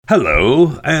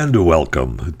Hello and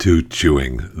welcome to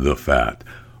Chewing the Fat.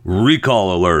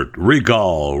 Recall alert,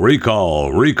 recall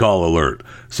alert.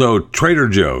 So Trader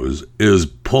Joe's is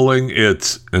pulling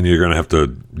its, and you're going to have to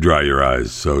dry your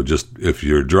eyes. So just if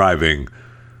you're driving,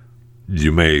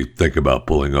 you may think about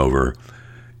pulling over.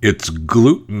 It's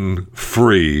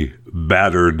gluten-free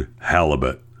battered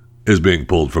halibut is being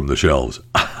pulled from the shelves.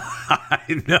 I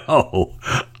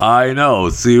know.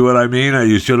 See what I mean?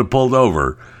 You should have pulled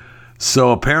over.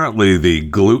 So apparently the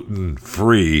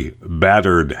gluten-free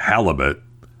battered halibut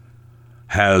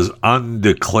has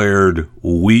undeclared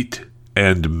wheat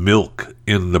and milk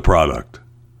in the product.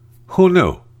 Who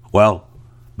knew? Well,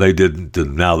 they didn't,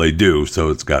 and now they do,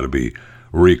 so it's got to be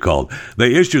recalled.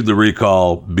 They issued the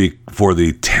recall for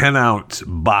the 10-ounce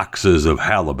boxes of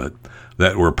halibut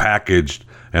that were packaged,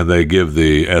 and they give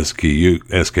the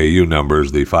SKU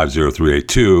numbers, the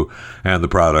 50382, and the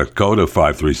product code of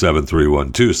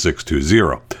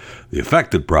 537312620. The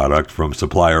affected product from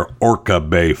supplier Orca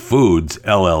Bay Foods,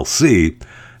 LLC,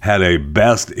 had a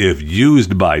best if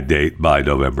used by date by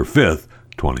November 5th,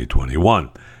 2021.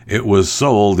 It was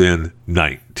sold in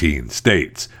 19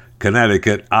 states: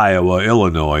 Connecticut, Iowa,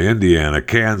 Illinois, Indiana,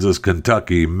 Kansas,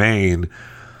 Kentucky, Maine,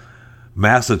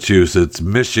 Massachusetts,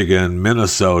 Michigan,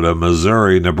 Minnesota,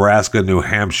 Missouri, Nebraska, New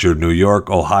Hampshire, New York,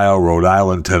 Ohio, Rhode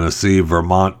Island, Tennessee,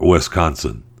 Vermont,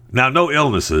 Wisconsin. Now, no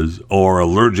illnesses or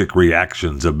allergic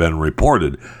reactions have been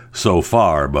reported so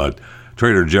far, but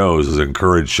Trader Joe's has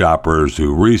encouraged shoppers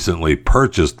who recently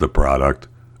purchased the product,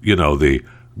 the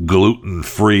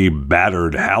gluten-free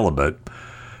battered halibut,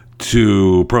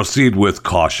 to proceed with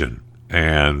caution.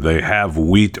 And they have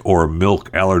wheat or milk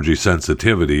allergy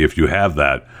sensitivity. If you have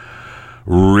that,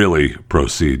 really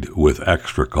proceed with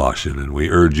extra caution, and we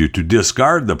urge you to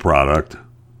discard the product,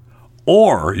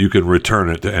 or you can return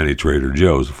it to any Trader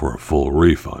Joe's for a full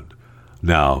refund.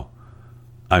 Now,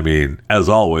 as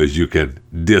always, you can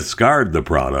discard the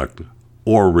product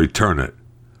or return it.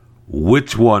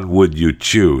 Which one would you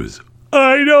choose?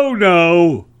 I don't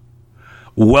know.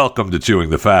 Welcome to Chewing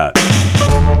the Fat.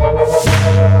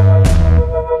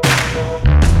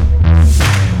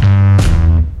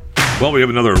 Well, we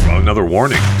have another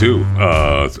warning, too,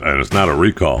 and it's not a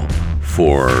recall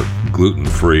for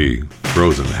gluten-free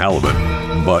frozen halibut,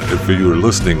 but if you were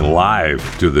listening live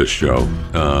to this show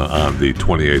on the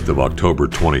 28th of October,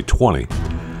 2020,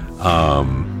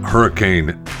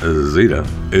 Hurricane Zeta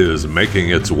is making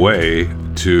its way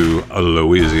to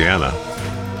Louisiana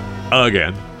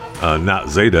again. Not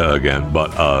Zeta again,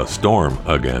 but a storm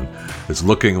again. It's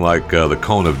looking like the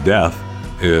cone of death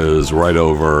is right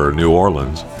over New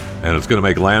Orleans, and it's going to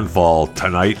make landfall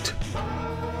tonight.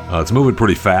 It's moving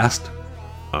pretty fast,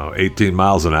 18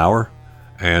 miles an hour,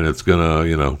 and it's going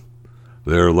to,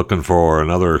 they're looking for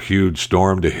another huge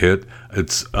storm to hit.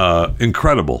 It's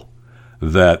incredible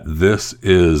that this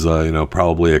is,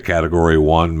 probably a Category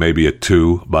 1, maybe a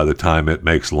 2 by the time it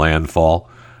makes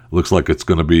landfall. Looks like it's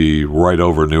going to be right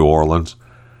over New Orleans,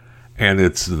 and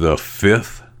it's the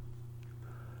 5th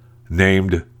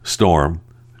named storm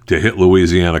to hit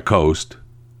Louisiana coast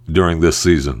during this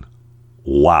season.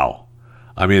 Wow.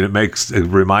 It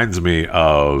reminds me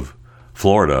of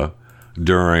Florida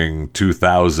during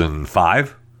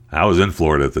 2005. I was in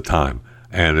Florida at the time,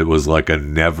 and it was like a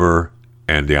never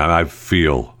ending. I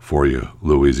feel for you,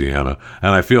 Louisiana,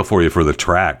 and I feel for you for the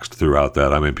tracks throughout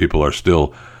that. People are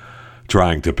still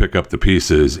trying to pick up the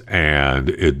pieces, and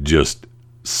it just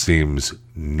seems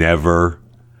never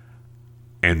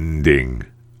ending.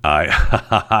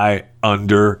 I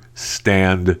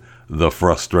understand the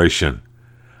frustration.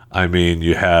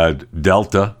 You had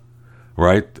Delta,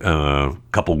 right, a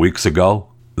couple weeks ago,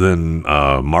 then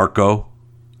Marco,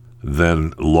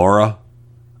 then Laura,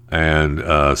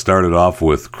 and started off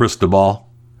with Cristobal.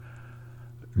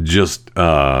 Just,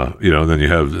 then you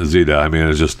have Zeta.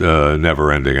 It's just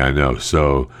never ending, I know.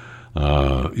 So,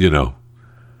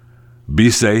 be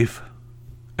safe.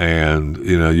 And,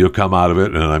 you'll come out of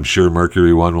it, and I'm sure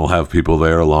Mercury One will have people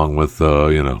there along with,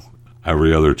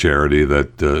 every other charity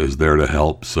that is there to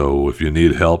help. So if you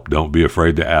need help, don't be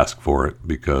afraid to ask for it,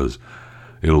 because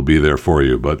it'll be there for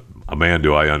you. But, man,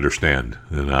 do I understand.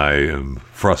 And I am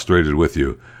frustrated with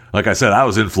you. Like I said, I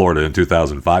was in Florida in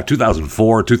 2005,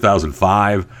 2004,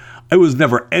 2005. It was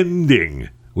never ending.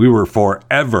 We were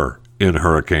forever in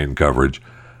hurricane coverage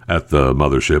at the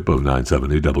mothership of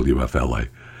 970 WFLA.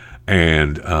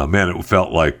 And, it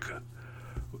felt like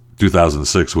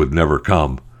 2006 would never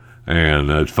come. And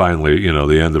it finally,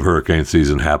 the end of hurricane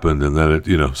season happened, and then it,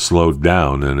 slowed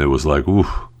down, and it was like, ooh,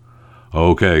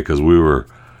 okay, because we were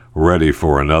ready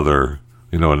for another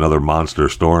another monster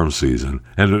storm season.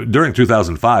 And during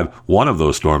 2005, one of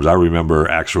those storms, I remember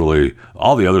actually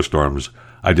all the other storms,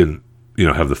 I didn't,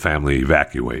 have the family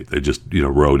evacuate. They just,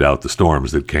 rode out the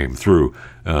storms that came through,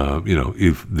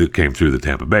 that came through the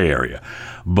Tampa Bay area.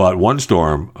 But one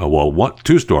storm,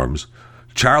 two storms,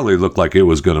 Charlie looked like it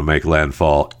was going to make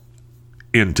landfall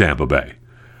in Tampa Bay.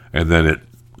 And then it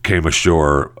came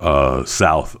ashore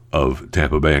south of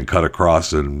Tampa Bay and cut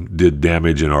across and did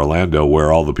damage in Orlando,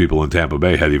 where all the people in Tampa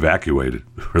Bay had evacuated.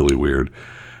 Really weird.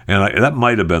 And that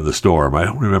might have been the storm. I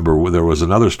don't remember. There was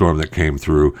another storm that came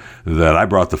through that I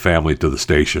brought the family to the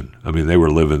station. I mean, they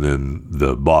were living in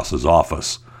the boss's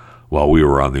office while we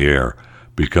were on the air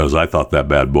because I thought that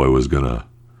bad boy was gonna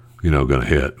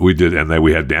hit. We did, and then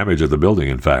we had damage at the building.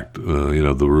 In fact,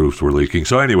 the roofs were leaking.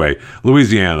 So anyway,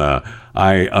 Louisiana,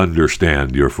 I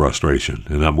understand your frustration,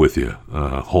 and I'm with you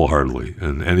wholeheartedly.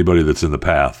 And anybody that's in the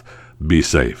path, be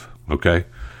safe, okay?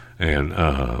 And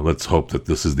let's hope that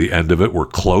this is the end of it. We're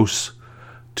close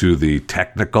to the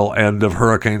technical end of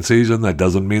hurricane season. That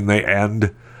doesn't mean they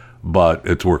end,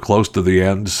 but we're close to the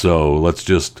end. So let's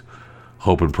just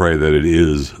hope and pray that it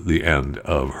is the end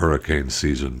of hurricane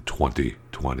season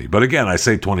 2020. But again, I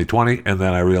say 2020, and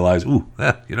then I realize,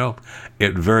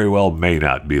 it very well may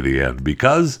not be the end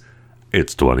because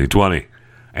it's 2020,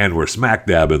 and we're smack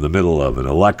dab in the middle of an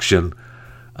election.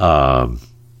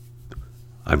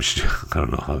 I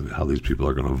don't know how these people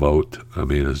are going to vote. I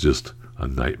mean, it's just a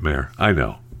nightmare. I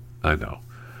know.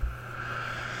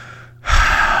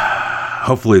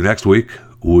 Hopefully next week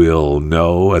we'll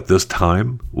know at this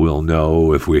time. We'll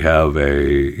know if we have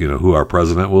who our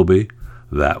president will be.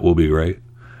 That will be great.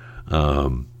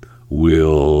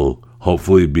 We'll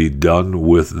hopefully be done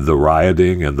with the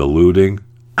rioting and the looting.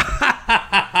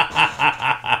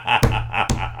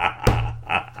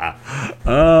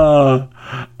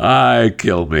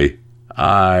 Kill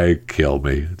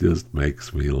me. It just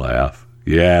makes me laugh.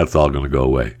 Yeah, it's all going to go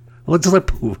away. Well, it's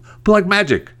just like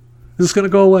magic. It's just going to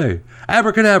go away.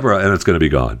 Abracadabra, and it's going to be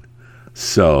gone.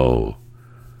 So,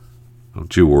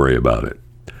 don't you worry about it.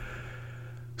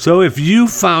 So, if you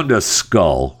found a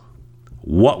skull,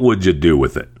 what would you do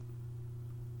with it?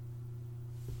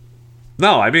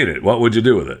 No, I mean it. What would you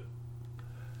do with it?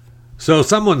 So,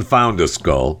 someone found a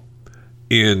skull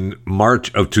in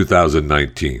March of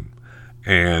 2019.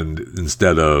 And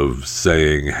instead of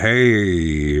saying,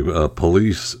 hey,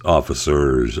 police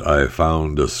officers, I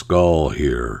found a skull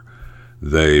here,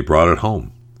 they brought it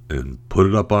home and put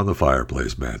it up on the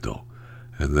fireplace mantle.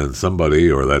 And then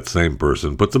somebody, or that same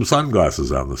person, put some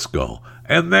sunglasses on the skull.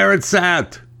 And there it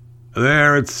sat.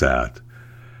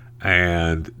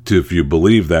 And if you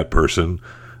believe that person,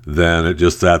 then it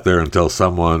just sat there until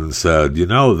someone said,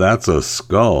 that's a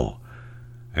skull.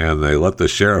 And they let the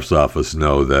sheriff's office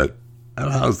know that that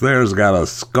house there's got a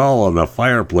skull on the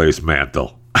fireplace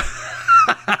mantle.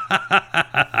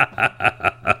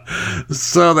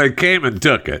 So they came and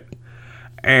took it.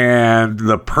 And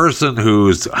the person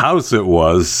whose house it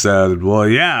was said, well,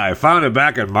 yeah, I found it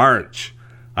back in March.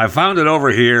 I found it over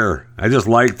here. I just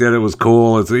liked it. It was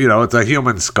cool. It's a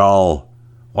human skull.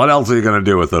 What else are you going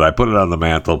to do with it? I put it on the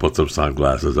mantle, put some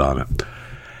sunglasses on it.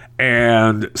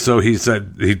 And so he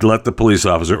said he'd let the police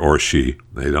officer, or she,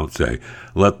 they don't say,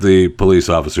 let the police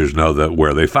officers know that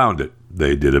where they found it.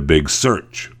 They did a big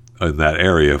search in that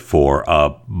area for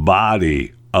a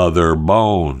body, other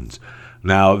bones.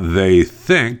 Now, they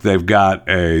think they've got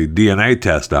a DNA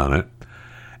test on it,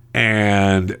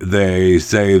 and they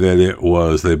say that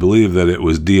they believe that it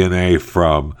was DNA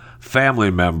from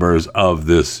family members of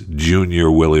this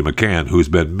Junior Willie McCann, who's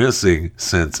been missing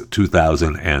since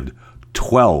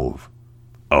 2012.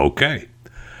 Okay.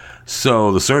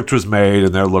 So the search was made,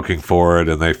 and they're looking for it,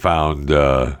 and they found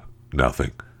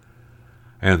nothing.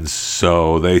 And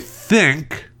so they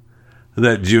think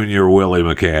that Junior Willie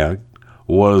McCann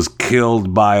was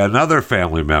killed by another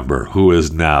family member who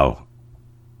is now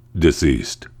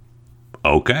deceased.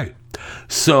 Okay.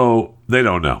 So they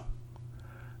don't know.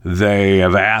 They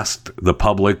have asked the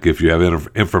public if you have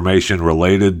information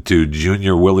related to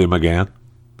Junior Willie McCann.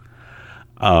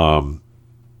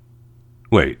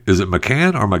 Wait, is it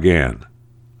McCann or McGann?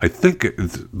 I think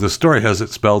the story has it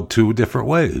spelled two different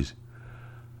ways.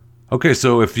 Okay,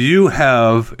 so if you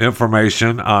have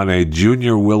information on a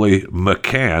Junior Willie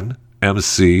McCann,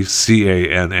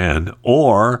 McCann,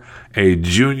 or a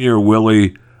Junior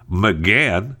Willie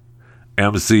McGann,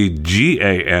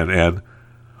 McGann,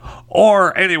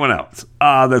 or anyone else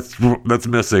that's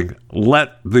missing,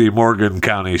 let the Morgan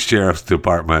County Sheriff's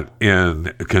Department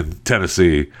in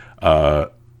Tennessee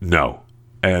know.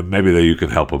 And maybe you can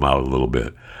help them out a little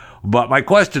bit. But my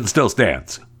question still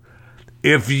stands.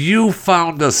 If you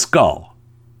found a skull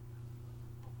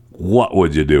what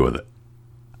would you do with it?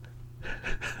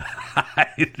 I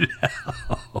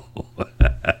know.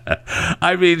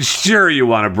 I mean, sure, you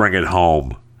want to bring it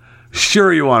home.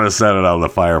 Sure, you want to set it on the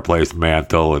fireplace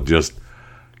mantle and just,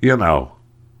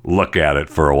 look at it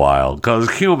for a while.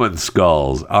 Because human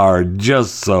skulls are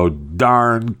just so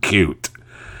darn cute.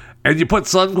 And you put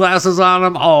sunglasses on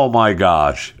them, oh my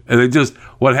gosh. And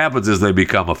what happens is they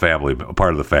become a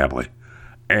part of the family.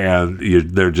 And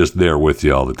they're just there with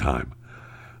you all the time.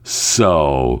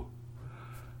 So,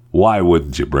 why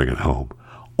wouldn't you bring it home?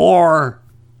 Or,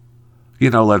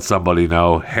 let somebody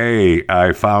know, hey,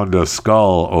 I found a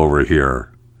skull over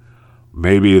here.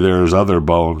 Maybe there's other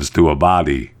bones to a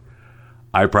body.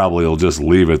 I probably will just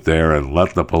leave it there and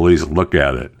let the police look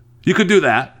at it. You could do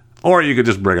that. Or you could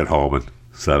just bring it home and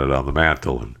set it on the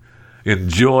mantle and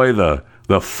enjoy the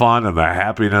fun and the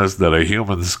happiness that a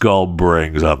human skull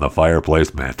brings on the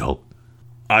fireplace mantle.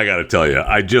 I got to tell you,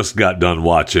 I just got done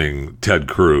watching Ted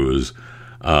Cruz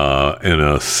in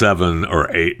a 7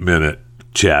 or 8 minute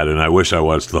chat, and I wish I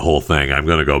watched the whole thing. I'm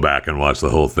going to go back and watch the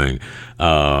whole thing.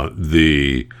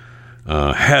 The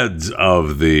heads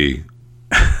of the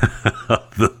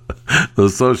the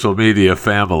social media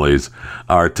families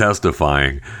are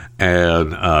testifying,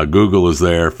 and Google is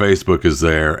there, Facebook is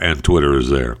there, and Twitter is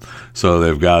there. So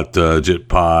they've got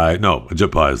JitPi. No,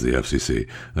 JitPi is the FCC.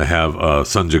 They have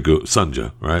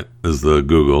Sunja, right, is the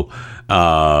Google.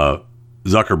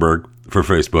 Zuckerberg for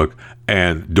Facebook,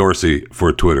 and Dorsey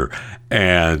for Twitter.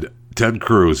 And Ted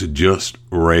Cruz just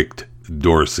raked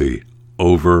Dorsey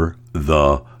over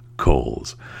the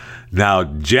coals. Now,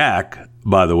 Jack,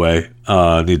 by the way,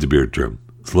 needs a beard trim.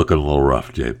 It's looking a little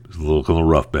rough, Jabe. It's looking a little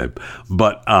rough, babe.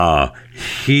 But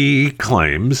he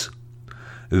claims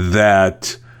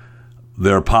that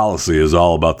their policy is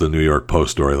all about the New York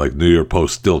Post story. Like, New York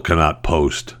Post still cannot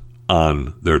post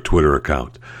on their Twitter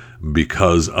account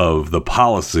because of the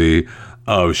policy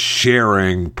of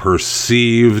sharing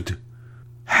perceived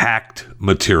hacked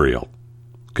material.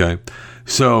 Okay?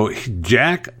 So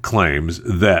Jack claims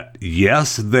that,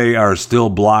 yes, they are still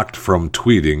blocked from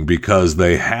tweeting because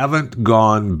they haven't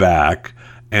gone back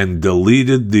and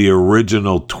deleted the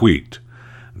original tweet.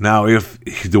 Now, if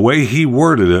the way he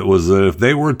worded it was that if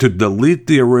they were to delete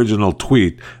the original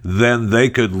tweet, then they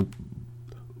could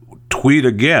tweet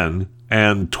again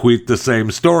and tweet the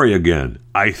same story again.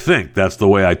 I think that's the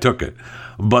way I took it.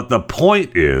 But the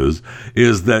point is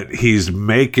that he's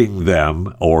making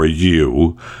them, or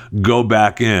you, go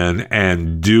back in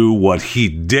and do what he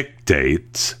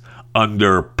dictates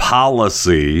under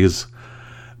policies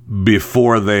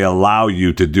before they allow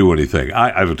you to do anything.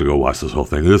 I have to go watch this whole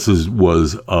thing. This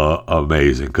was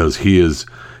amazing because he is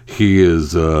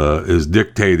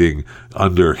dictating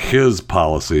under his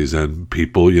policies and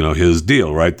people, his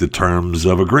deal, right? The terms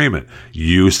of agreement.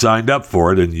 You signed up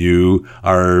for it and you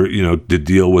are, to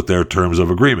deal with their terms of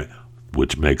agreement,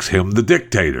 which makes him the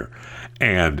dictator.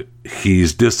 And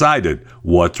he's decided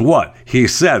what's what. He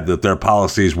said that their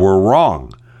policies were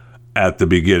wrong at the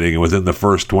beginning, and within the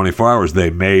first 24 hours, they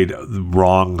made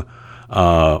wrong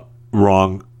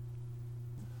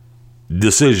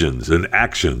decisions and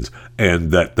actions,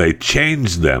 and that they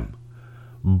changed them.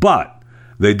 But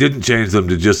they didn't change them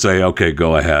to just say, okay,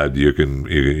 go ahead, you can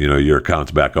your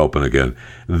account's back open again.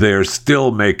 They're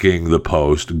still making the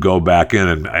post go back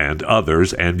in, and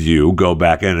others and you go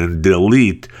back in and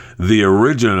delete the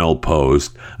original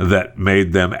post that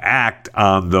made them act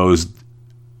on those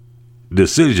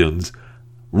decisions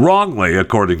wrongly,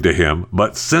 according to him.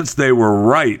 But since they were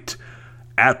right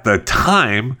at the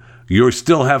time, you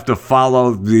still have to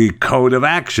follow the code of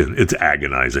action. It's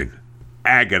agonizing.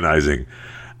 And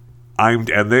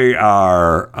they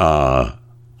are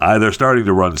they're starting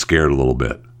to run scared a little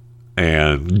bit.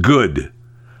 And good.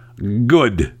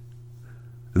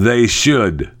 They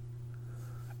should.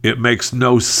 It makes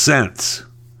no sense.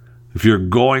 If you're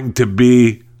going to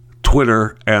be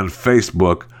Twitter and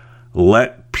Facebook,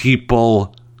 let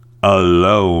people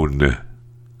alone.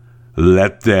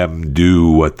 Let them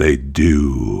do what they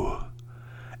do.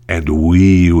 And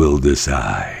we will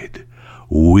decide.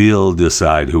 We'll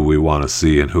decide who we want to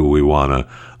see and who we want to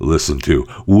listen to,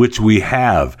 which we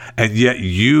have. And yet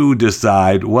you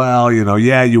decide, well,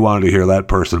 yeah, you wanted to hear that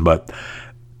person, but,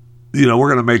 we're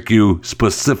going to make you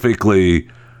specifically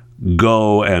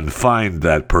go and find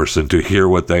that person to hear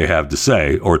what they have to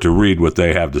say or to read what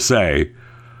they have to say.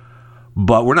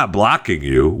 But we're not blocking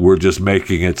you. We're just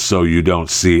making it so you don't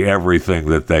see everything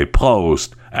that they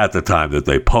post at the time that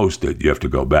they post it. You have to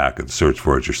go back and search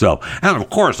for it yourself. And, of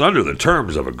course, under the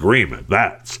terms of agreement,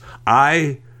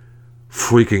 I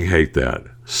freaking hate that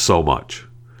so much.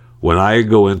 When I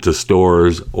go into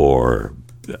stores or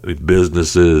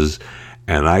businesses,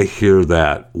 and I hear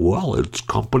that, well, it's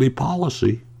company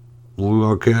policy.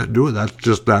 We can't do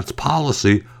it. That's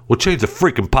policy. Well, change the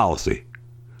freaking policy.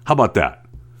 How about that?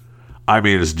 I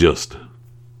mean, it's just,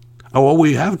 oh, well,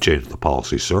 we have changed the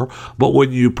policy, sir. But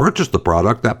when you purchased the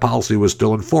product, that policy was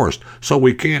still enforced. So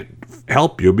we can't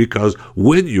help you because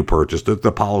when you purchased it,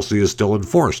 the policy is still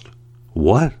enforced.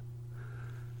 What?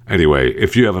 Anyway,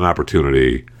 if you have an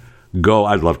opportunity, go.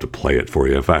 I'd love to play it for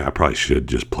you. In fact, I probably should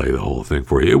just play the whole thing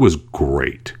for you. It was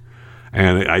great.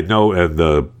 And I know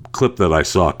the clip that I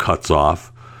saw cuts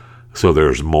off, so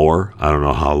there's more. I don't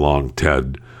know how long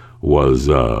Ted was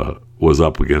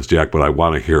up against Jack, but I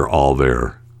want to hear all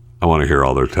their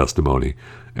testimony,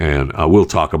 and we'll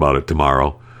talk about it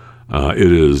tomorrow. It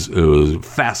was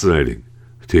fascinating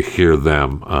to hear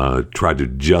them try to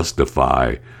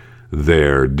justify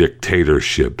their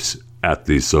dictatorships at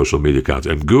these social media accounts.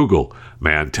 And Google,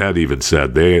 man, Ted even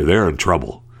said they're in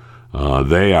trouble.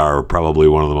 They are probably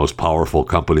one of the most powerful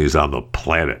companies on the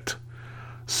planet.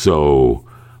 So,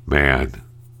 man,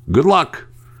 good luck.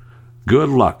 Good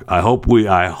luck. I hope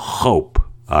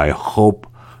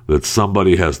that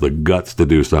somebody has the guts to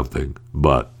do something,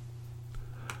 but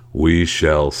we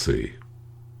shall see.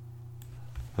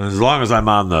 As long as I'm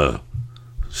on the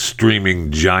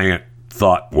streaming giant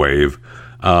thought wave,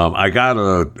 I got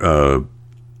a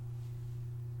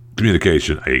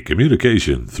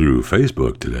communication through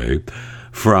Facebook today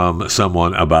from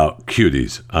someone about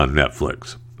Cuties on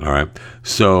Netflix. All right.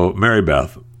 So, Mary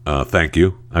Beth, thank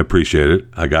you. I appreciate it.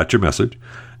 I got your message.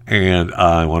 And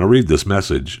I want to read this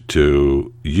message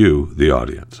to you, the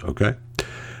audience, okay?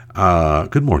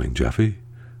 Good morning, Jeffy.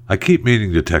 I keep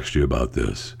meaning to text you about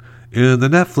this. In the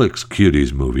Netflix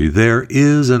Cuties movie, there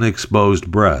is an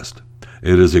exposed breast.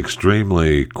 It is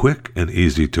extremely quick and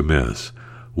easy to miss.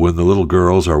 When the little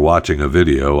girls are watching a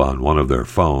video on one of their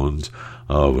phones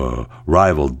of a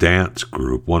rival dance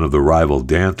group, one of the rival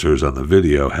dancers on the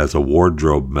video has a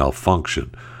wardrobe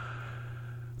malfunction.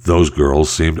 Those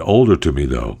girls seemed older to me,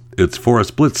 though. It's for a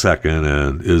split second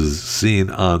and is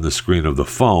seen on the screen of the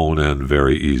phone and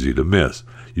very easy to miss.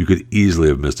 You could easily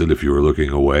have missed it if you were looking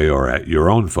away or at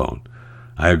your own phone.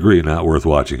 I agree, not worth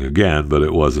watching again, but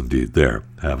it was indeed there.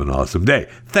 Have an awesome day.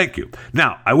 Thank you.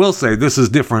 Now, I will say this is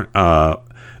different.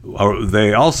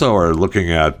 They also are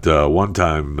looking at, one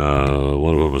time,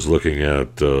 one of them was looking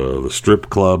at the strip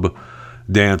club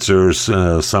dancers,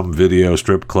 some video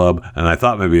strip club, and I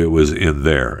thought maybe it was in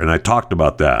there. And I talked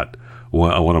about that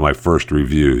one of my first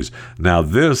reviews. Now,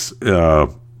 this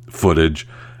footage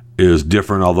is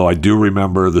different, although I do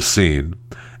remember the scene,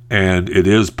 and it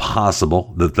is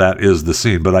possible that is the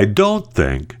scene, but I don't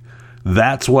think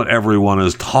that's what everyone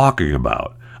is talking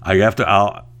about.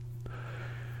 I'm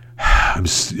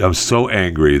so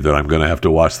angry that I'm going to have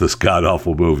to watch this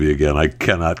god-awful movie again. I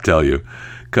cannot tell you,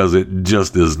 because it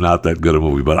just is not that good a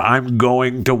movie. But I'm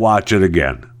going to watch it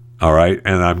again, all right?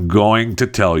 And I'm going to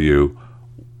tell you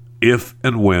if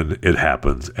and when it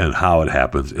happens and how it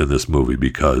happens in this movie,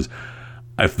 because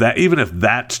even if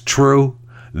that's true,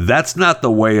 that's not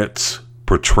the way it's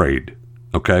portrayed.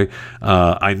 Okay,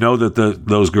 I know that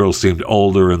those girls seemed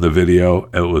older in the video.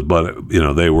 But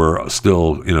they were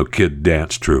still kid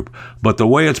dance troupe. But the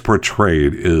way it's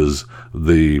portrayed is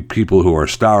the people who are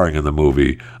starring in the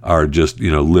movie are just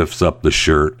lifts up the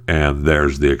shirt and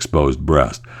there's the exposed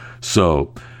breast.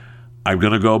 So I'm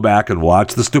gonna go back and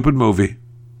watch the stupid movie,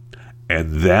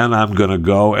 and then I'm gonna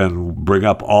go and bring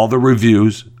up all the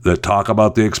reviews that talk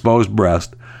about the exposed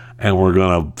breast, and we're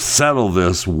gonna settle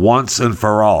this once and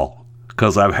for all.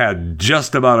 Because I've had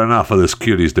just about enough of this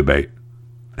Cuties debate.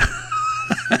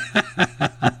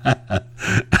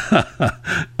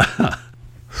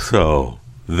 So,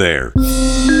 there.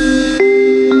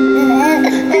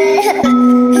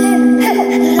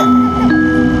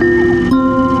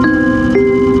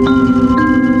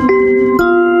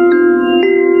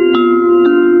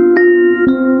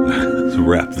 Let's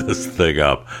wrap this thing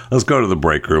up. Let's go to the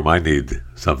break room. I need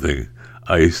something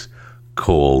ice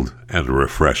cold and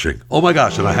refreshing. Oh my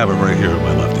gosh, and I have it right here in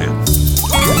my left hand.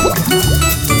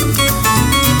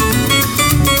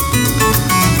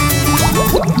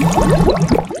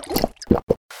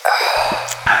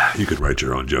 You could write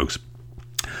your own jokes.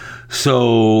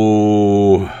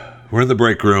 So we're in the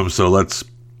break room, so let's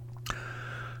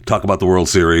talk about the World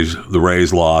Series. The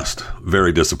Rays lost.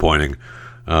 Very disappointing.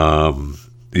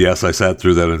 Yes, I sat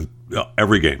through that in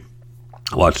every game.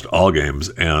 Watched all games,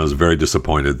 and I was very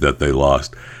disappointed that they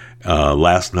lost.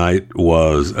 Last night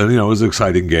was, it was an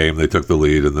exciting game. They took the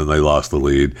lead, and then they lost the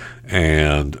lead.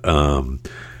 And I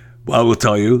will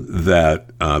tell you that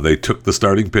they took the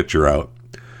starting pitcher out,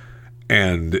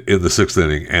 and in the sixth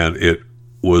inning, and it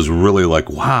was really like,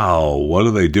 wow, what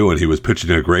are they doing? He was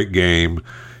pitching a great game.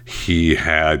 He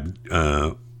had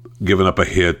given up a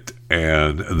hit,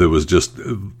 and there was just,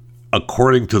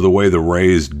 according to the way the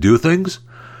Rays do things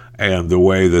and the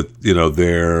way that,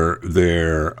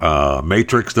 their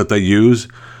matrix that they use,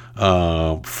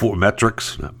 for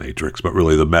metrics, not matrix, but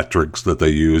really the metrics that they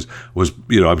use was,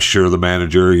 I'm sure the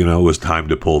manager, was time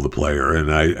to pull the player,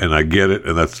 and I get it,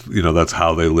 and that's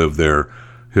how they live their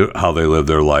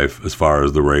life as far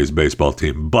as the Rays baseball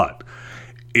team. But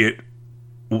there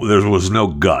was no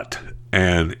gut,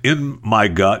 and in my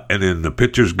gut, and in the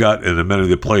pitcher's gut, and in many of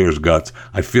the players' guts,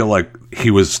 I feel like he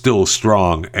was still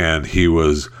strong, and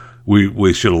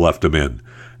we should have left him in,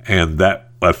 and that.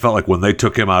 I felt like when they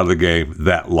took him out of the game,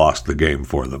 that lost the game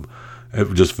for them.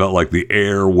 It just felt like the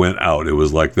air went out. It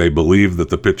was like they believed that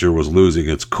the pitcher was losing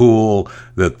its cool,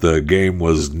 that the game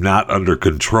was not under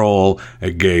control.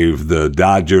 It gave the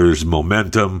Dodgers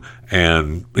momentum,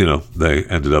 and they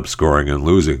ended up scoring and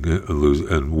winning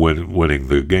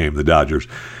the game, the Dodgers.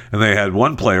 And they had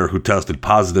one player who tested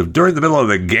positive during the middle of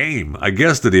the game. I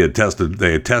guess that they had tested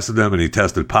him, and he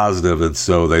tested positive, and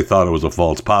so they thought it was a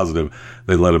false positive.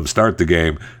 They let him start the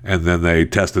game, and then they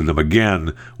tested him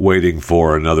again, waiting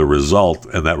for another result,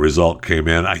 and that result came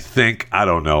in. I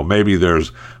don't know, maybe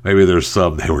there's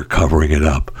some, they were covering it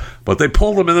up, but they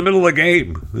pulled him in the middle of the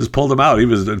game. They just pulled him out. He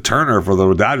was a Turner for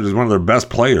the Dodgers, one of their best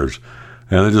players.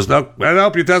 And they just, nope,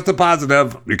 you tested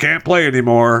positive. You can't play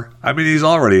anymore. I mean, he's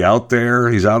already out there.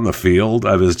 He's out in the field.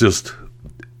 It's just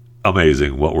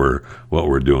amazing what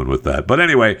we're doing with that. But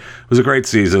anyway, it was a great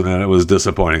season, and it was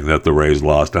disappointing that the Rays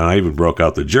lost. And I even broke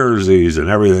out the jerseys and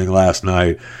everything last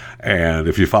night. And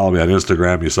if you follow me on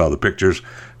Instagram, you saw the pictures,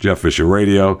 Jeff Fisher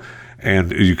Radio.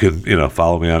 And you can,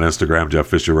 follow me on Instagram, Jeff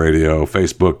Fisher Radio.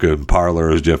 Facebook and Parler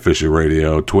is Jeff Fisher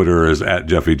Radio. Twitter is at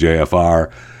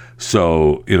JeffyJFR.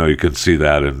 So, you can see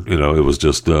that, and, it was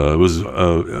just,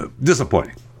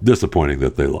 disappointing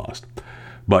that they lost.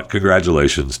 But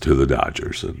congratulations to the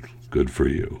Dodgers, and good for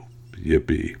you.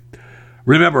 Yippee.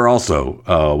 Remember also,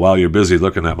 while you're busy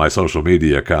looking at my social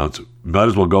media accounts, might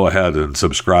as well go ahead and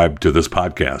subscribe to this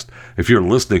podcast. If you're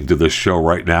listening to this show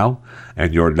right now,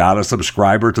 and you're not a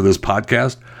subscriber to this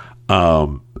podcast,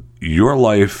 your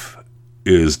life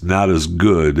is not as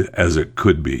good as it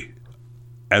could be,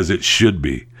 as it should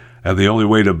be. And the only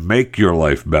way to make your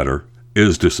life better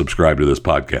is to subscribe to this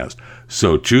podcast.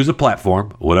 So choose a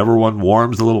platform, whatever one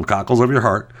warms the little cockles of your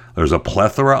heart. There's a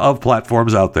plethora of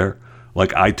platforms out there, like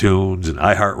iTunes and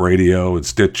iHeartRadio and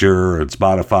Stitcher and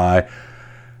Spotify.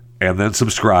 And then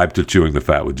subscribe to Chewing the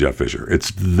Fat with Jeff Fisher.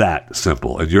 It's that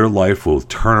simple. And your life will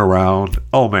turn around.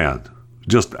 Oh, man.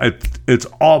 It's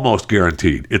almost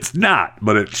guaranteed. It's not,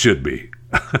 but it should be.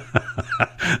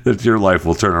 That your life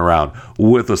will turn around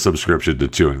with a subscription to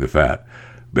Chewing the Fat.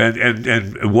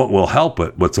 And what will help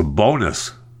it, what's a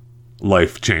bonus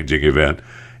life-changing event,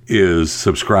 is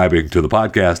subscribing to the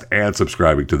podcast and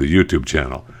subscribing to the YouTube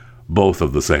channel, both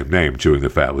of the same name, Chewing the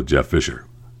Fat with Jeff Fisher.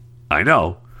 I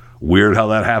know, weird how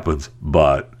that happens,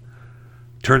 but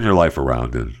turn your life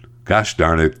around, and gosh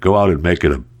darn it, go out and make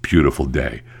it a beautiful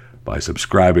day by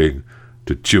subscribing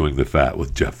to Chewing the Fat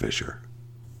with Jeff Fisher.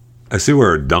 I see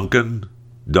where Dunkin'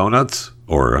 Donuts,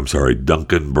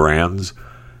 Dunkin' Brands,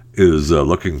 is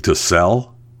looking to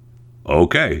sell.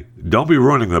 Okay, don't be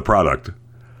ruining the product.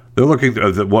 They're looking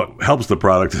to, what helps the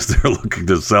product is they're looking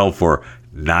to sell for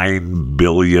 $9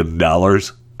 billion.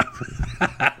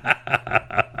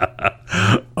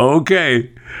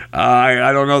 Okay,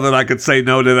 I don't know that I could say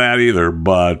no to that either,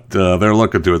 but they're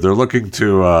looking to it. They're looking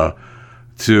to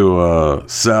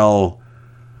sell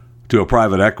to a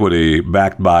private equity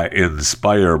backed by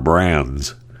Inspire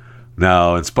Brands.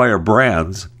 Now, Inspire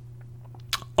Brands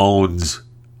owns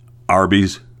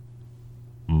Arby's,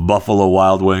 Buffalo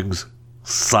Wild Wings,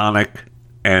 Sonic,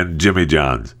 and Jimmy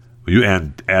John's. You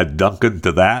add Dunkin'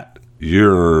 to that,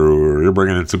 you're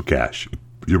bringing in some cash.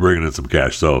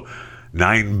 So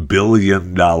 $9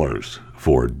 billion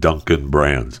for Dunkin'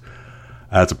 Brands.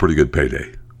 That's a pretty good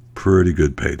payday.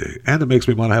 And it makes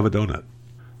me want to have a donut.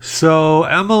 So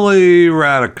Emily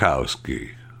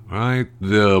Ratajkowski, right?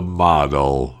 The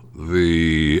model,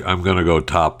 I'm going to go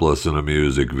topless in a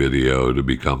music video to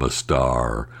become a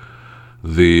star.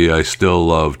 I still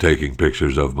love taking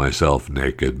pictures of myself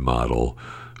naked model,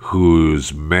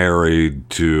 who's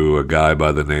married to a guy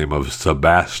by the name of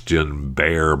Sebastian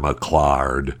Bear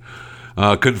McClard,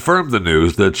 confirmed the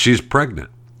news that she's pregnant.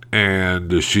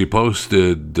 And she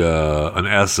posted an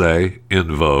essay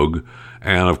in Vogue,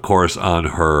 and of course on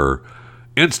her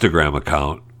Instagram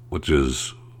account, which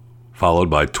is followed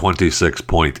by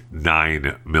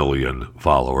 26.9 million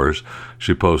followers.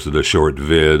 She posted a short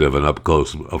vid of an up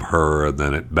close of her, and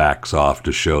then it backs off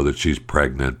to show that she's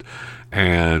pregnant.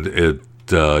 And it,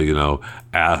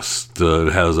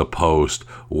 has a post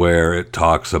where it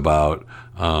talks about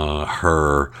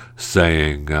her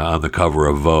saying on the cover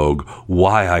of Vogue,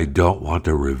 why I don't want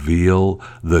to reveal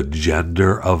the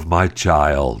gender of my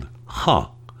child.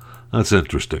 That's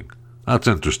interesting. That's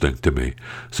interesting to me.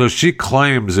 So she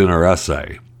claims in her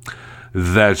essay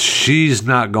that she's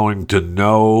not going to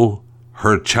know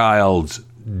her child's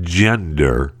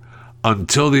gender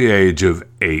until the age of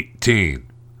 18.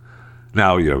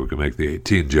 Now, we can make the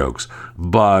 18 jokes,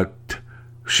 but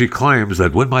she claims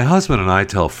that when my husband and I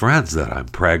tell friends that I'm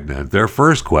pregnant, their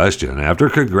first question after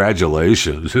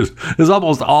congratulations is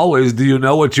almost always, do you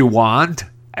know what you want?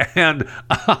 And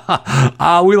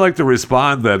we like to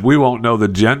respond that we won't know the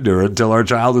gender until our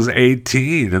child is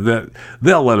 18, and that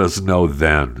they'll let us know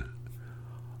then.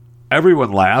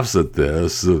 Everyone laughs at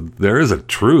this. There is a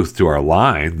truth to our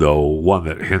line, though one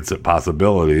that hints at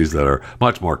possibilities that are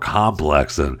much more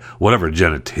complex than whatever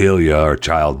genitalia our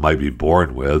child might be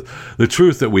born with. The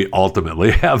truth that we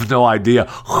ultimately have no idea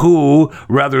who,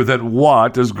 rather than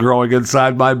what, is growing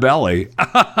inside my belly.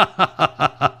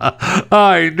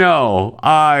 I know.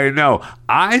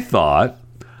 I thought,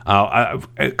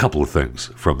 a couple of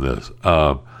things from this.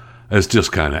 It's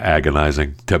just kind of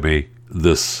agonizing to me,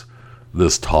 this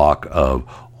talk of,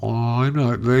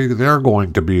 they're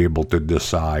going to be able to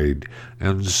decide,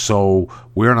 and so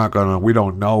we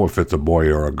don't know if it's a boy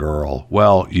or a girl.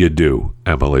 Well, you do,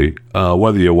 Emily.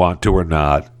 Whether you want to or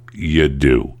not, you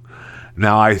do.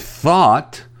 Now, I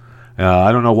thought,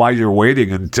 I don't know why you're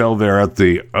waiting until they're at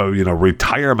the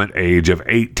retirement age of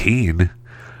 18.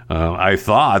 I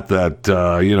thought that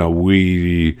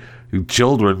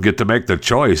children get to make the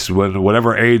choice when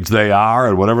whatever age they are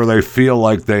and whatever they feel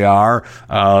like they are.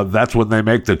 That's when they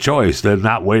make the choice. They're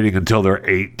not waiting until they're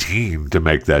 18 to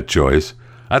make that choice.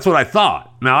 That's what I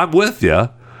thought. Now, I'm with you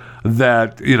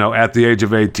that, at the age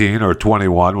of 18 or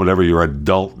 21, whatever your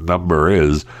adult number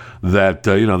is, that,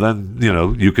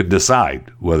 then, you can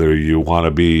decide whether you want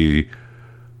to be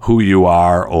who you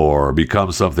are or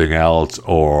become something else,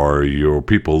 or your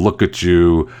people look at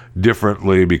you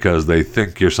differently because they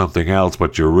think you're something else,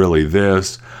 but you're really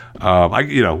this.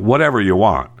 Whatever you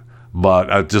want.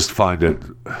 But I just find it,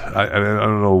 I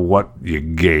don't know what you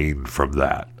gain from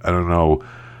that. I don't know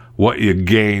what you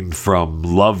gain from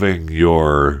loving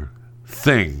your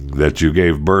thing that you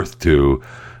gave birth to,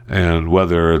 and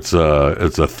whether it's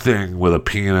a thing with a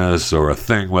penis or a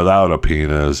thing without a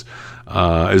penis.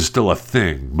 Is still a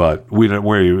thing, but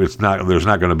there's not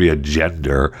going to be a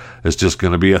gender. It's just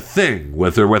going to be a thing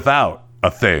with or without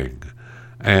a thing,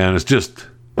 and it's just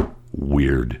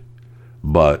weird.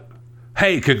 But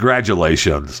hey,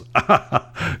 congratulations,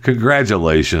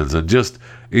 congratulations, and just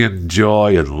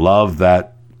enjoy and love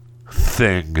that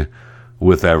thing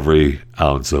with every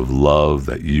ounce of love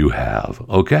that you have.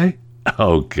 Okay.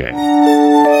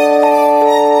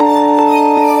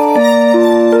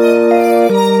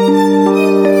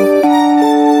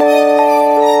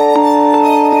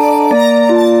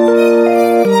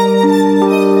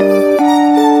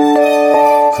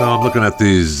 Looking at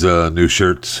these new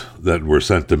shirts that were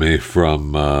sent to me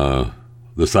from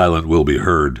The Silent Will Be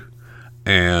Heard,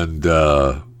 and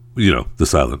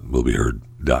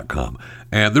thesilentwillbeheard.com,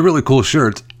 and they're really cool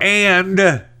shirts,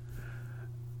 and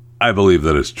I believe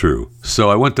that it's true. So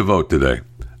I went to vote today,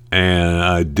 and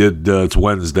I did. It's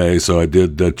Wednesday, so I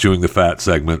did Chewing the Fat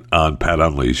segment on Pat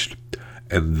Unleashed,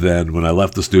 and then when I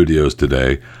left the studios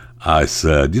today, I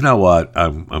said, you know what,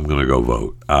 I'm going to go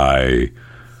vote.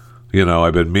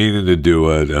 I've been meaning to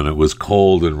do it, and it was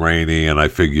cold and rainy, and I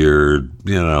figured,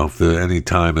 if any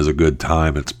time is a good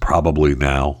time, it's probably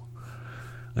now.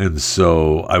 And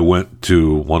so I went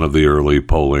to one of the early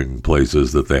polling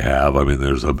places that they have. I mean,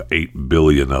 there's 8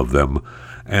 billion of them,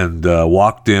 and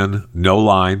walked in, no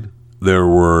line.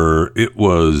 It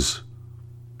was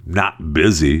not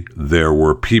busy. There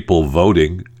were people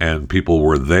voting, and people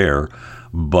were there,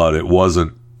 but there was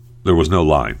no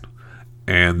line.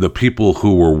 And the people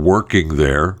who were working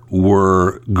there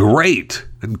were great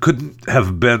and couldn't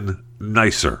have been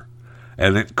nicer.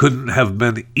 And it couldn't have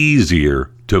been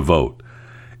easier to vote.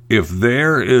 If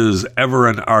there is ever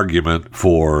an argument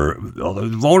for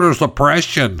voter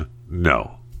suppression,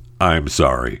 no. I'm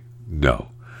sorry. No.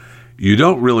 You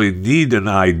don't really need an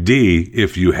ID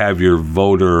if you have your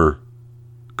voter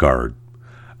card.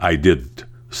 I didn't.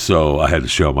 So I had to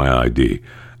show my ID.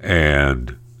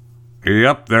 And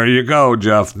yep, there you go,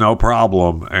 Jeff. No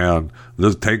problem. And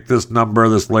take this number.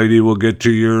 This lady will get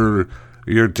you your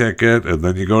your ticket, and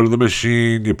then you go to the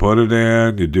machine, you put it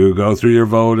in, go through your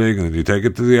voting, and then you take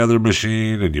it to the other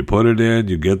machine, and you put it in,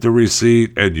 you get the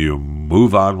receipt, and you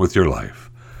move on with your life.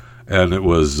 And it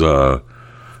was,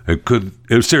 it could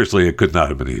not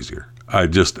have been easier.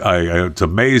 It's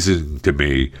amazing to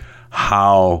me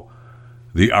how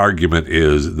the argument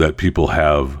is that people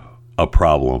have a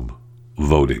problem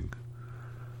voting.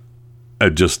 I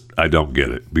don't get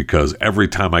it, because every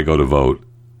time I go to vote,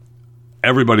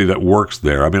 everybody that works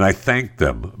there, I mean, I thank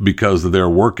them because they're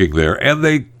working there, and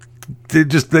they're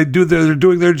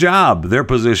doing their job. Their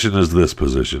position is this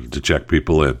position, to check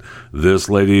people in. This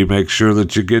lady makes sure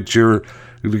that you get your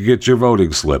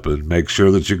voting slip, and make sure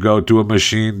that you go to a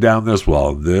machine down this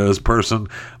wall. This person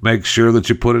makes sure that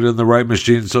you put it in the right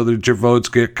machine so that your votes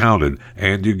get counted,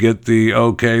 and you get the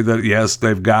okay that yes,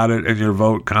 they've got it and your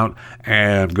vote count,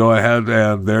 and go ahead,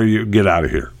 and there you get out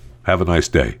of here. Have a nice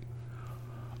day.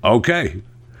 Okay.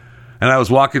 And I was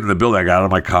walking to the building. I got out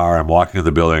of my car. I'm walking to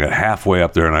the building. I got halfway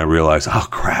up there, and I realized, oh,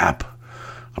 crap,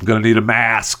 I'm going to need a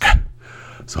mask.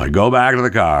 So I go back to the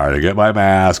car to get my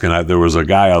mask, and there was a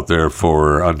guy out there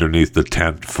for underneath the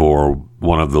tent for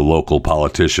one of the local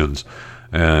politicians.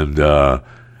 And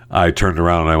I turned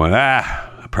around, and I went,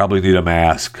 I probably need a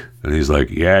mask. And he's like,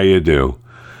 yeah, you do.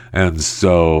 And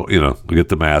so, we get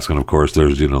the mask, and of course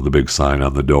there's, the big sign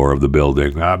on the door of the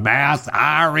building, masks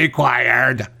are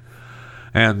required.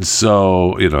 And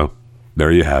so,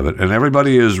 there you have it. And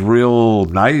everybody is real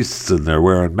nice, and they're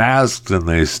wearing masks, and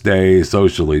they stay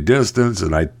socially distanced.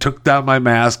 And I took down my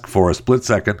mask for a split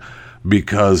second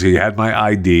because he had my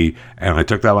ID, and I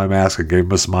took down my mask and gave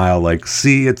him a smile like,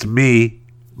 see, it's me.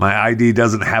 My ID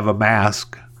doesn't have a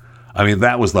mask. I mean,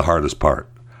 that was the hardest part.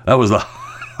 That was the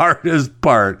hardest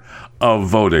part of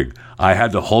voting. I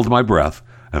had to hold my breath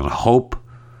and hope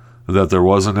that there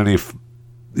wasn't any,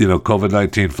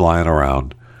 COVID-19 flying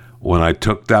around when I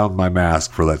took down my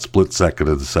mask for that split second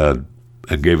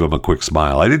and gave him a quick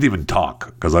smile. I didn't even talk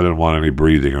because I didn't want any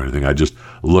breathing or anything. I just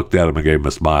looked at him and gave him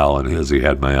a smile, and he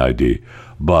had my ID.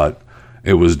 But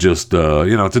it was just,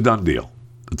 it's a done deal.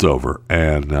 It's over.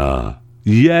 And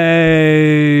yay.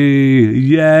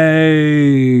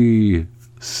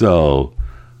 So,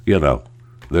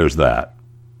 there's that.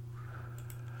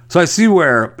 So I see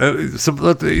where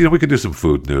we could do some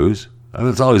food news. And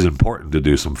it's always important to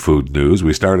do some food news.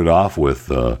 We started off with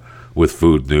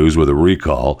food news with a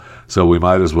recall, so we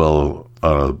might as well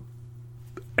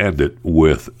end it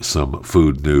with some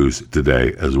food news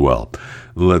today as well.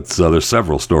 There's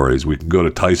several stories. We can go to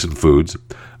Tyson Foods.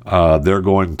 They're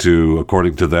going to,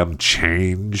 according to them,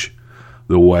 change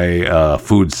the way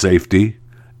food safety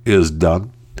is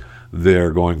done.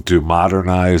 They're going to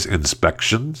modernize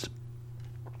inspections.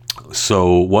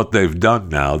 So what they've done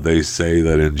now, they say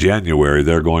that in January,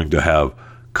 they're going to have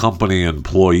company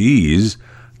employees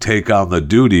take on the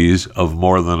duties of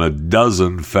more than a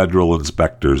dozen federal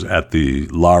inspectors at the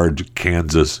large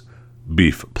Kansas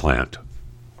beef plant.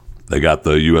 They got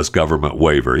the U.S. government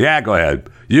waiver. Yeah, go ahead.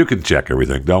 You can check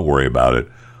everything. Don't worry about it.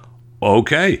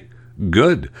 Okay,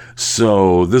 good.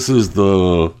 So this is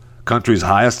the country's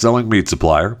highest selling meat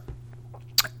supplier.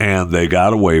 And they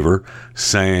got a waiver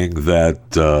saying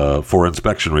that for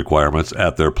inspection requirements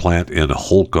at their plant in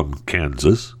Holcomb,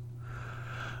 Kansas.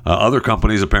 Other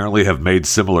companies apparently have made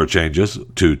similar changes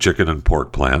to chicken and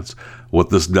pork plants.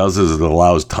 What this does is it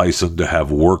allows Tyson to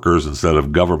have workers instead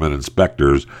of government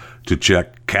inspectors to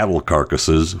check cattle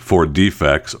carcasses for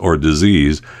defects or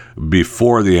disease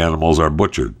before the animals are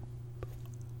butchered.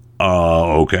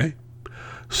 Okay.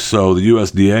 So the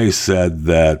USDA said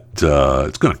that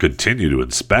it's going to continue to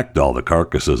inspect all the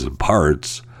carcasses and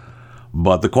parts,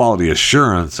 but the quality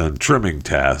assurance and trimming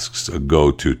tasks go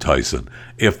to Tyson.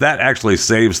 If that actually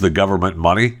saves the government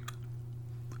money,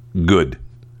 good.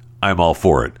 I'm all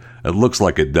for it. It looks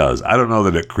like it does. I don't know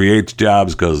that it creates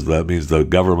jobs because that means the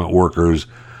government workers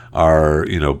are,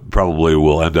 probably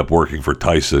will end up working for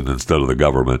Tyson instead of the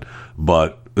government,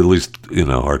 but at least,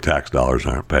 our tax dollars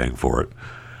aren't paying for it.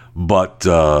 But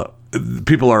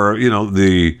people are,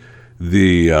 the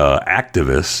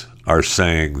activists are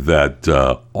saying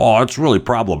that, it's really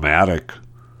problematic.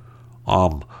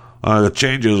 The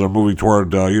changes are moving toward,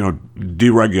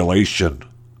 deregulation.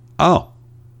 Oh,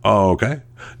 okay.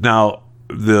 Now,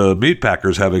 the meat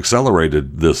packers have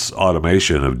accelerated this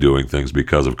automation of doing things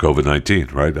because of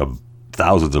COVID-19, right?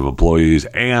 Thousands of employees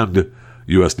and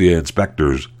USDA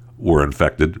inspectors were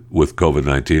infected with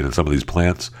COVID-19, and some of these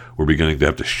plants were beginning to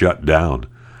have to shut down,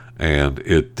 and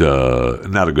it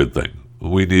not a good thing.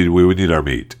 We need our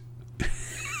meat.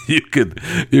 You can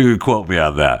quote me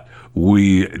on that.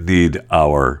 We need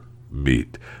our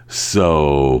meat.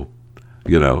 So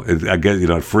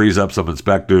It frees up some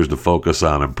inspectors to focus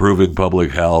on improving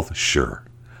public health. Sure.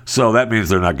 So that means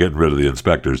they're not getting rid of the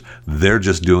inspectors. They're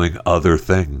just doing other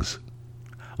things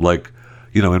like,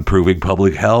 improving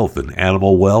public health and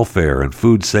animal welfare and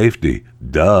food safety.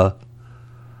 Duh.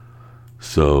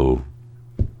 So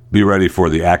be ready for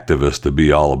the activists to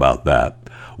be all about that.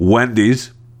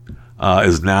 Wendy's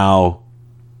is now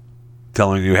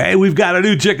telling you, hey, we've got a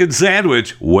new chicken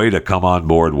sandwich. Way to come on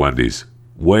board, Wendy's.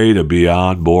 Way to be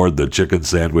on board the chicken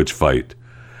sandwich fight.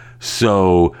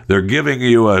 So they're giving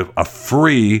you a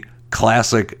free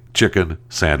classic chicken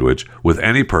sandwich with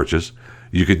any purchase.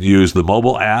 You can use the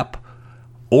mobile app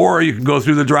or you can go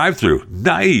through the drive-thru.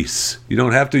 Nice. You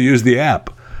don't have to use the app.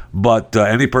 But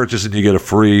any purchase and you get a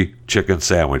free chicken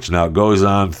sandwich. Now it goes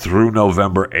on through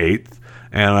November 8th,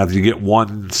 and you get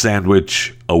one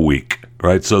sandwich a week,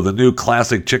 right? So the new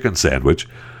classic chicken sandwich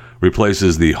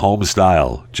replaces the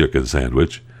home-style chicken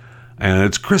sandwich, and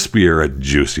it's crispier and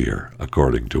juicier,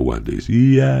 according to Wendy's.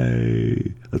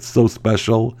 Yay! That's so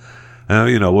special.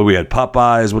 When we had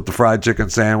Popeyes with the fried chicken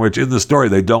sandwich, in the story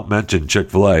they don't mention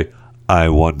Chick-fil-A. I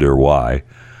wonder why.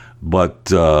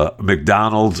 But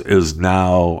McDonald's is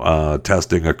now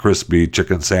testing a crispy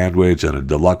chicken sandwich and a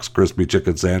deluxe crispy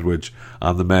chicken sandwich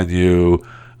on the menu.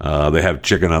 They have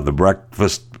chicken on the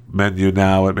breakfast menu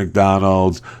now at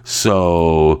McDonald's.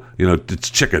 So, it's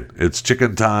chicken. It's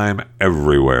chicken time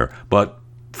everywhere. But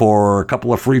for a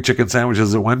couple of free chicken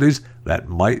sandwiches at Wendy's, that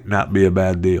might not be a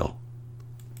bad deal.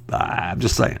 I'm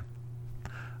just saying.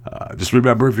 Just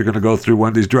remember, if you're going to go through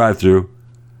Wendy's drive-thru,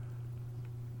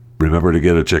 remember to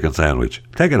get a chicken sandwich.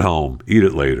 Take it home. Eat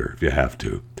it later if you have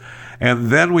to. And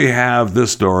then we have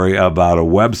this story about a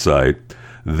website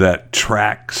that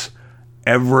tracks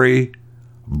every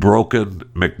broken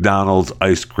McDonald's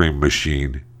ice cream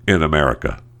machine in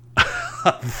America.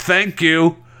 Thank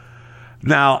you.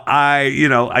 Now,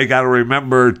 I got to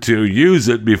remember to use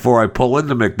it before I pull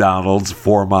into McDonald's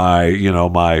for my,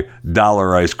 my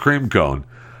dollar ice cream cone.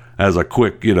 As a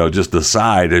quick, just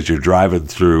aside as you're driving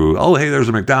through, oh, hey, there's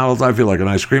a McDonald's. I feel like an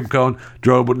ice cream cone.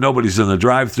 Nobody's in the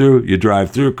drive-thru. You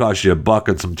drive through, costs you $1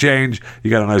 and some change.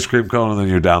 You got an ice cream cone, and then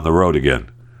you're down the road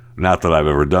again. Not that I've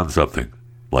ever done something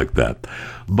like that.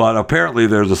 But apparently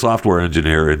there's a software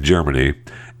engineer in Germany,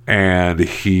 and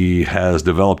he has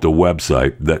developed a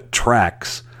website that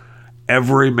tracks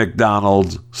every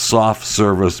McDonald's soft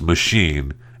service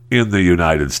machine in the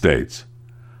United States.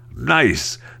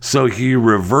 Nice. So he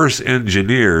reverse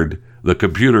engineered the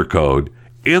computer code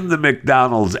in the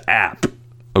McDonald's app.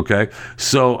 Okay.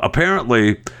 So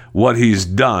apparently what he's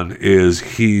done is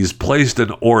he's placed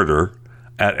an order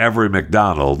at every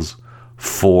McDonald's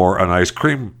for an ice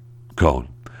cream cone.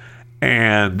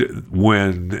 And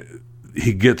when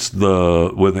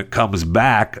it comes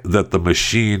back that the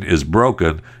machine is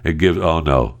broken, it gives,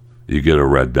 you get a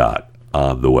red dot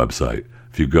on the website.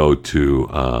 If you go to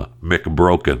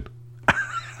McBroken,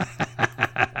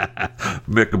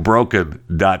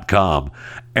 McBroken.com,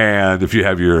 and if you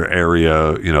have your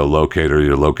area, locator,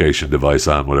 your location device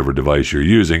on whatever device you're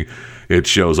using, it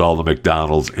shows all the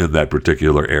McDonald's in that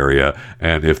particular area,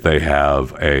 and if they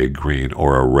have a green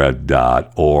or a red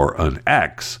dot or an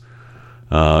X,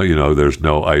 there's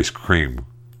no ice cream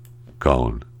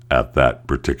cone at that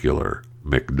particular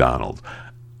McDonald's.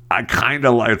 I kind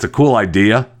of like, it's a cool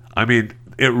idea. I mean,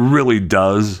 it really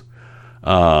does.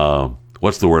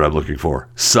 What's the word I'm looking for?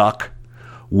 Suck.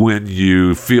 When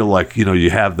you feel like, you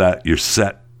have that, your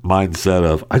set mindset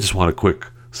of, I just want a quick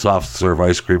soft serve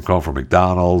ice cream cone from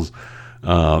McDonald's.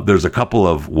 There's a couple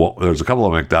of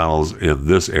McDonald's in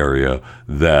this area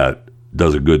that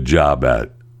does a good job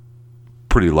at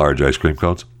pretty large ice cream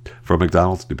cones from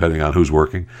McDonald's, depending on who's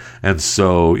working. And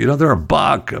so, they're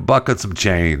 $1 and some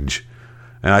change.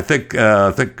 And I think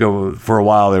for a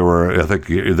while they're up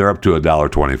to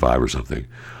 $1.25 or something.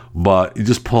 But you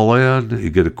just pull in, you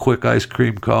get a quick ice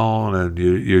cream cone, and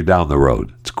you're down the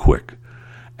road. It's quick.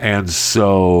 And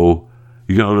so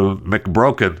you go to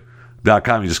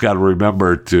McBroken.com. You just got to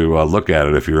remember to look at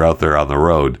it if you're out there on the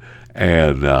road.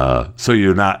 And so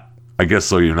you're not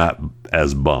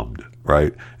as bummed,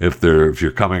 right? If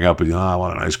you're coming up and I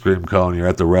want an ice cream cone, you're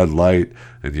at the red light,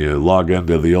 and you log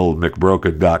into the old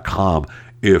McBroken.com.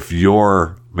 If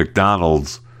your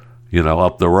McDonald's,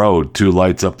 up the road, 2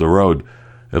 lights up the road,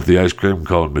 if the ice cream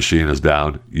cone machine is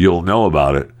down, you'll know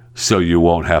about it, so you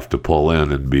won't have to pull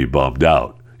in and be bummed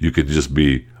out. You can just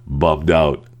be bummed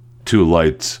out 2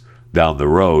 lights down the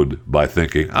road by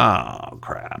thinking, oh,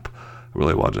 crap, I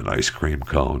really want an ice cream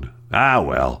cone.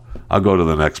 Well, I'll go to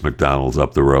the next McDonald's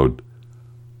up the road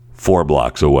 4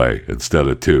 blocks away instead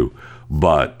of 2.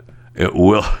 But it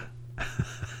will...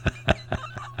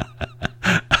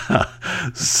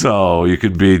 So you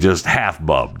can be just half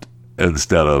bummed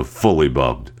instead of fully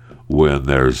bummed when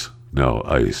there's no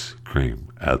ice cream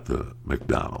at the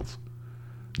McDonald's.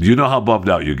 Do you know how bummed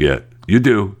out you get? You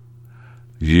do.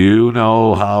 You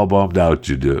know how bummed out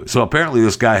you do. So apparently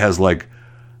this guy has like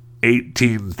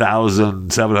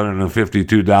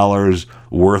 $18,752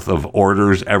 worth of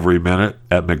orders every minute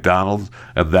at McDonald's,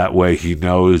 and that way he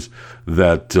knows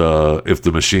that if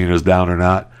the machine is down or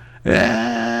not.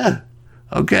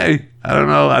 Okay, I don't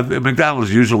know.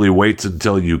 McDonald's usually waits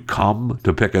until you come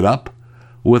to pick it up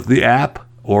with the app,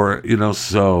 or,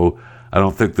 so I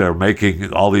don't think they're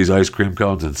making all these ice cream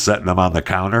cones and setting them on the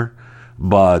counter.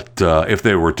 But if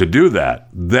they were to do that,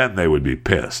 then they would be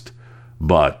pissed.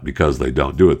 But because they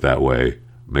don't do it that way,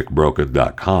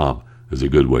 McBroken.com is a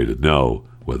good way to know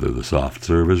whether the soft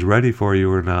serve is ready for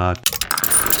you or not.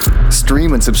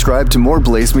 Stream and subscribe to more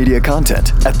Blaze Media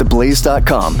content at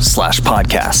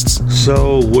theblaze.com/podcasts.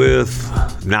 So with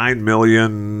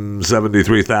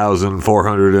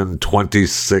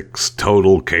 9,073,426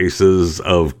 total cases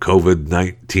of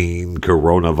COVID-19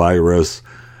 coronavirus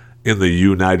in the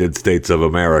United States of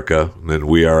America, and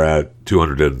we are at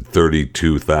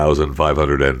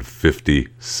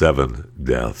 232,557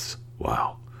 deaths.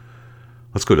 Wow.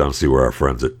 Let's go down and see where our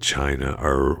friends at China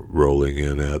are rolling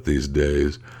in at these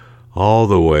days. All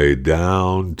the way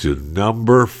down to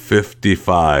number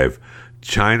 55.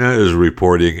 China is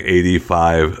reporting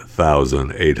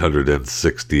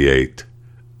 85,868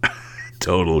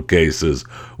 total cases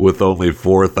with only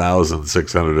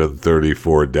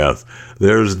 4,634 deaths.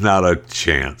 There's not a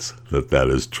chance that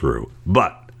is true.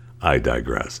 But I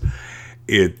digress.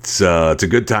 It's a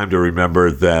good time to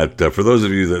remember that for those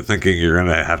of you that thinking you're going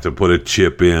to have to put a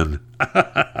chip in,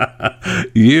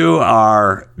 you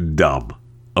are dumb.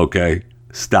 Okay?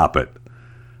 Stop it.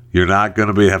 You're not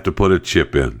going to have to put a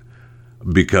chip in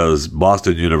because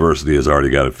Boston University has already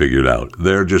got it figured out.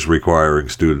 They're just requiring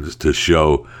students to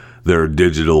show their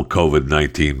digital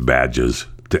COVID-19 badges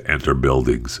to enter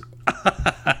buildings.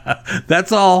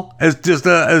 That's all. It's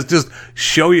just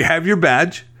show you have your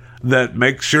badge that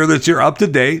makes sure that you're up to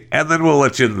date, and then we'll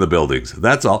let you into the buildings.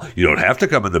 That's all. You don't have to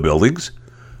come in the buildings,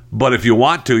 but if you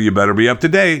want to, you better be up to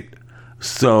date.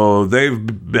 So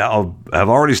have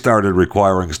already started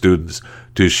requiring students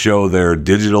to show their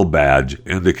digital badge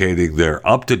indicating they're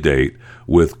up to date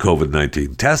with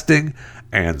COVID-19 testing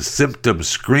and symptom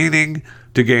screening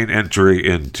to gain entry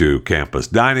into campus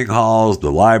dining halls,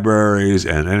 the libraries,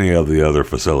 and any of the other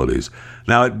facilities.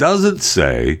 Now, it doesn't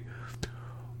say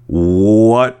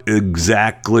what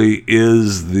exactly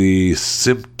is the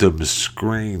symptom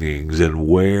screenings and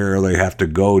where they have to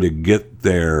go to get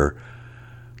their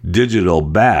digital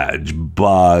badge,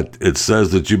 but it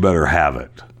says that you better have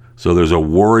it. So there's a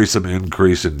worrisome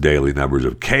increase in daily numbers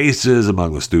of cases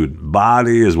among the student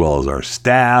body as well as our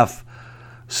staff.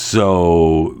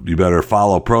 So you better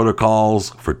follow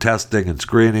protocols for testing and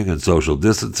screening and social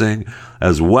distancing,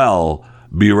 as well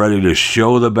be ready to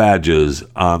show the badges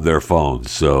on their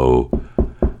phones. So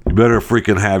you better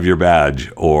freaking have your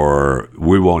badge or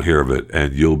we won't hear of it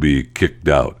and you'll be kicked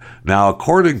out. Now,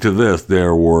 according to this,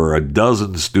 there were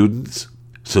 12 students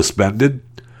suspended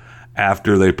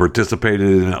after they participated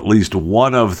in at least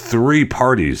one of 3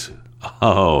 parties.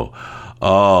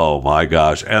 Oh my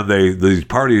gosh. And these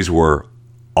parties were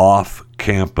off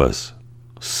campus.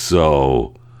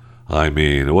 So, I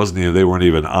mean, they weren't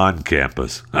even on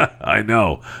campus. I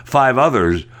know. 5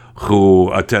 others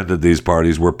who attended these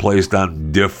parties were placed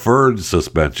on deferred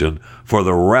suspension for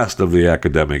the rest of the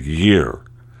academic year.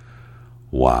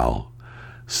 Wow.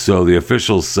 So the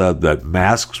officials said that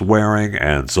masks wearing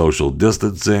and social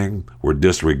distancing were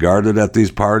disregarded at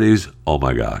these parties. Oh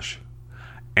my gosh.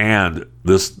 And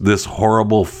this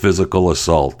horrible physical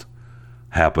assault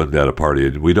happened at a party.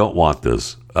 We don't want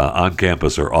this on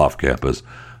campus or off campus.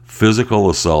 Physical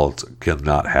assaults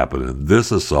cannot happen. And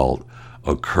this assault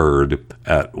occurred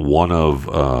at one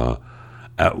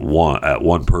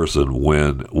person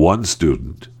when one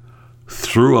student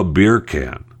threw a beer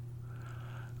can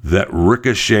that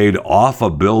ricocheted off a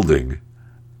building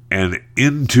and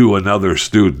into another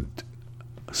student.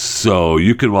 So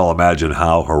you can well imagine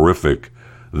how horrific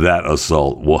that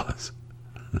assault was.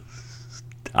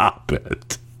 Stop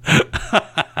it.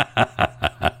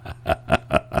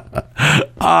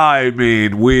 I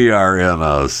mean, we are in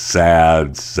a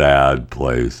sad, sad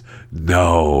place.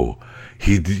 No,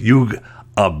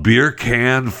 a beer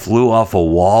can flew off a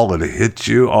wall and hit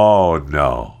you? Oh,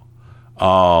 no.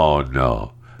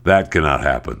 That cannot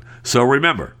happen. So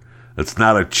remember, it's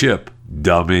not a chip,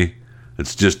 dummy.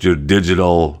 It's just your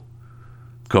digital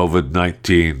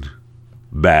COVID-19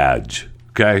 badge.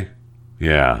 Okay?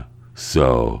 Yeah.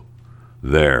 So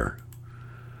there.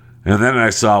 And then I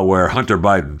saw where Hunter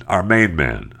Biden, our main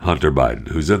man, Hunter Biden,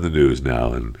 who's in the news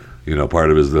now, and, you know,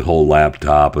 part of it is the whole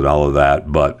laptop and all of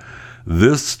that. But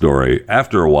this story,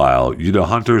 after a while, you know,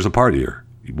 Hunter's a partier.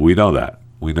 We know that.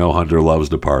 We know Hunter loves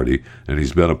to party, and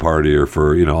he's been a partier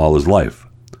for, you know, all his life.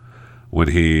 When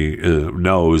he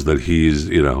knows that he's,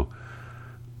 you know,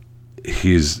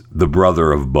 he's the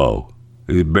brother of Bo.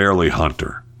 He's barely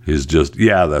Hunter. He's just,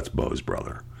 yeah, that's Bo's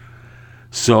brother.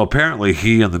 So apparently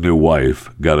he and the new wife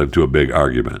got into a big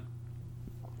argument.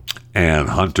 And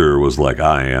Hunter was like,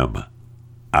 I am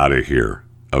out of here,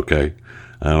 okay?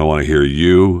 I don't want to hear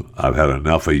you. I've had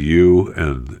enough of you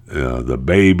and the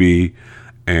baby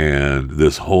and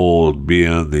this whole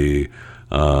being the,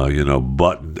 you know,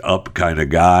 buttoned up kind of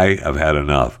guy. I've had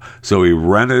enough. So he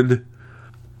rented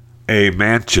a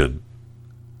mansion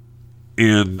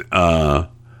in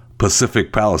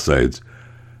Pacific Palisades.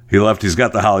 He's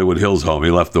got the Hollywood Hills home.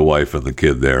 He left the wife and the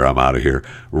kid there. I'm out of here.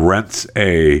 Rents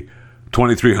a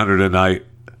 $2,300 a night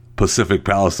Pacific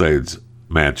Palisades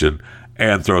mansion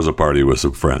and throws a party with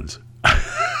some friends.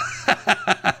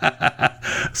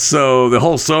 So the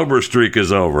whole sober streak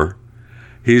is over.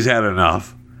 He's had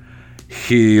enough.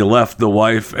 He left the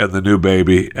wife and the new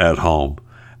baby at home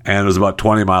and is about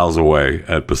 20 miles away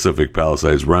at Pacific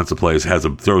Palisades, rents a place,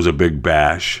 throws a big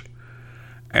bash,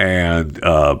 and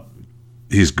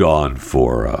he's gone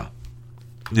for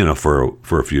you know, for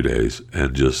a few days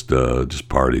and just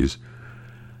parties.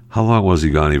 How long was he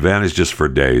gone? He vanished just for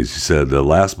days. He said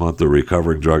last month the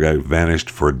recovering drug addict vanished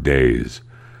for days.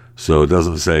 So it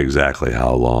doesn't say exactly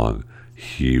how long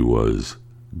he was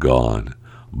gone,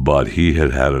 but he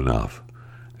had had enough,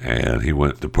 and he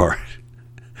went to party.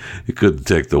 He couldn't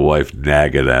take the wife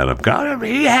nagging at him, go to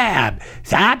rehab,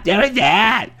 stop doing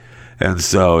that. And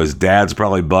so his dad's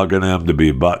probably bugging him to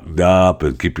be buttoned up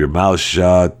and keep your mouth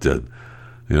shut, and,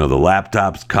 you know, the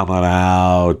laptop's coming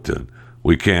out, and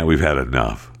we've had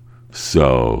enough.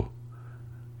 So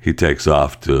he takes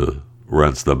off to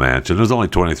rents the mansion. It was only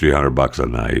 $2,300 a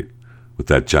night with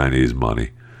that Chinese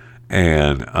money.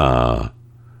 And,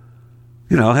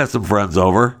 you know, has some friends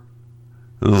over,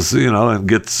 you know, and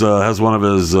has one of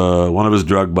his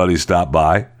drug buddies stop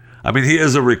by. I mean, he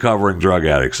is a recovering drug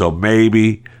addict, so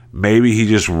maybe he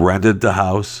just rented the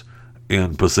house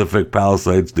in Pacific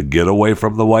Palisades to get away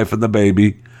from the wife and the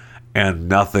baby, and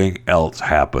nothing else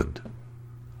happened.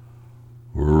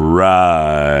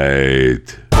 Right.